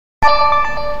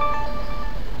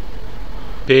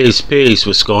Peace.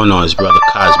 What's going on? It's brother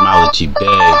Cosmology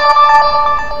Bay.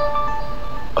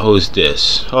 Who's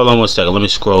this? Hold on one second. Let me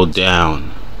scroll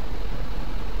down.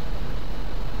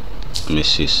 Let me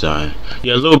see something.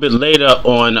 Yeah, a little bit later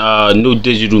on new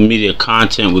digital media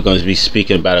content, we're going to be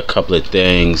speaking about a couple of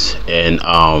things. And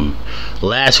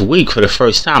last week, for the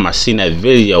first time, I seen that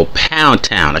video, Pound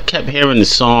Town. I kept hearing the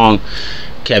song,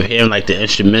 kept hearing like the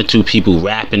instrumental, people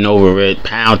rapping over it,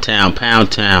 Pound Town,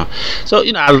 Pound Town. So,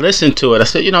 you know, I listened to it. I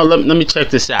said, you know, let me check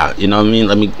this out. You know what I mean?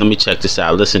 Let me check this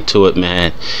out. Listen to it,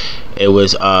 man. It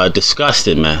was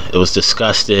disgusting, man. It was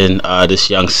disgusting. This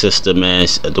young sister, man,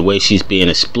 the way she's being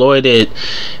exploited,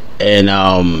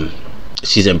 and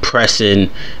she's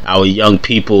impressing our young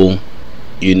people.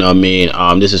 You know what I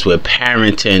mean? This is where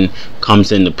parenting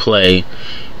comes into play.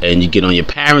 And you get on your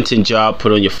parenting job,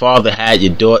 put on your father hat,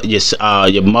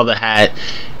 your mother hat,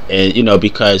 and you know,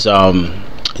 because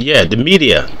yeah, the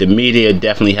media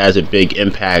definitely has a big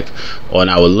impact on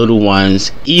our little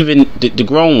ones, even the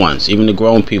grown ones, even the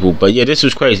grown people. But yeah, this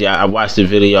was crazy. I watched the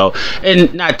video,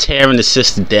 and not tearing the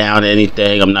sister down or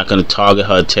anything. I'm not gonna target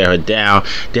her, tear her down.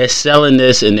 They're selling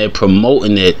this and they're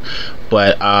promoting it.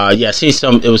 But yeah, I seen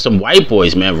it was some white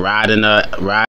boys, man, riding